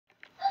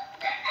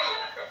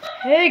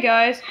Hey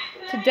guys,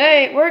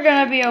 today we're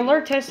going to be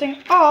alert testing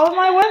all of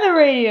my weather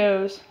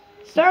radios.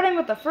 Starting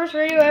with the first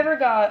radio I ever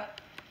got,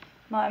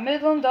 my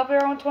Midland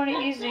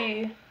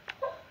WR120EZ.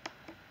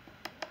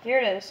 Here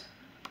it is.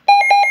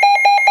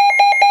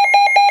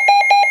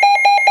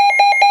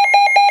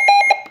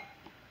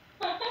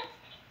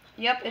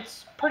 Yep,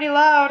 it's pretty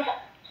loud.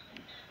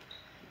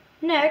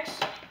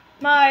 Next,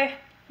 my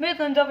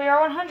Midland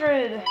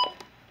WR100.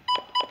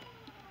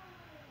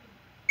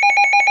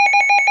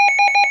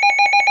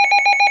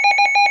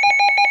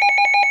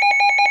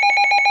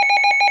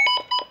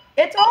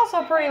 It's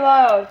also pretty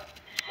loud.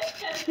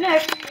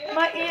 Next,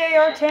 my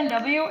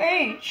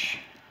EAR10WH.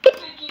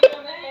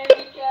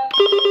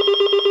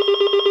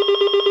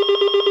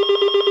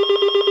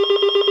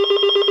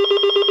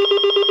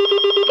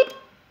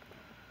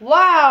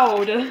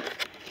 Loud!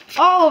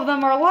 All of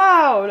them are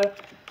loud.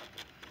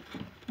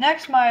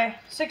 Next, my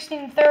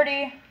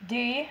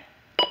 1630D.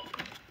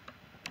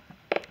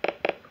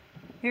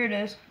 Here it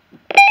is.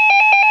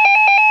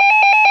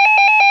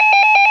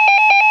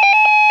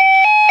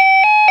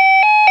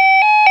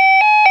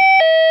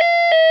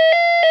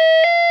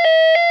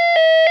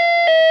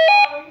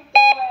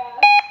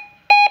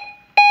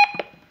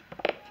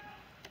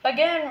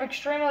 Again,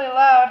 extremely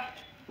loud.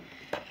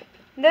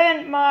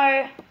 Then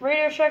my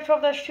Radio Shack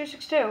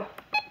 12-262.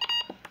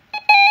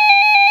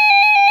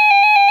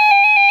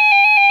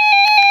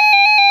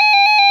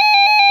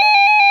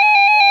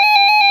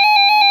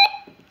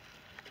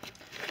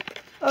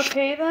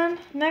 Okay then,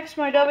 next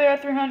my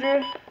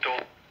WR300.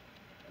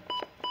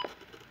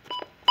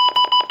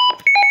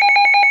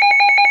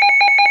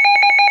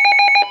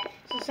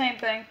 It's the same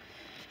thing.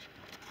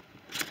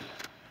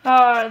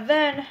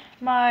 Then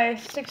my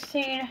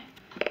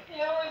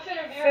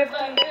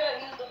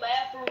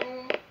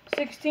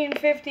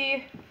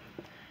 1650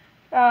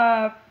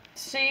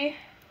 C.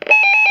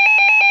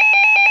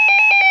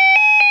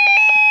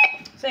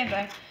 Same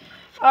thing.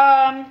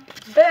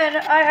 Then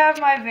I have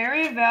my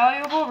very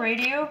valuable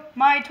radio,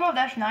 my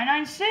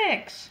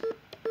 12-996.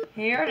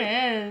 Here it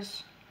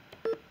is.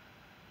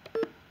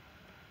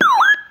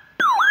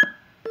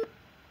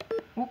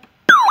 Oop.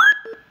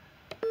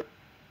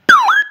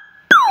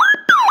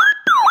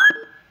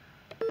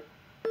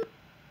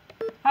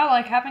 I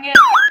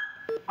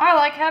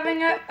like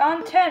having it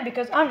on 10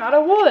 because I'm not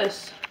a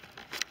wuss.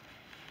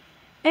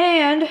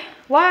 And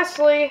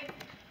lastly,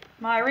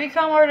 my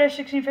Recon Order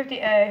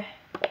 1650A.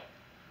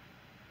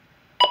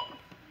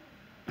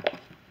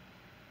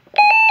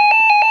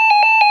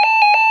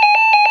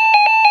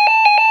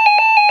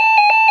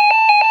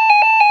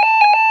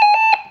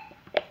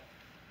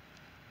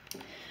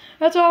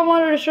 That's all I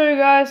wanted to show you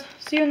guys.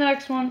 See you in the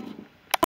next one.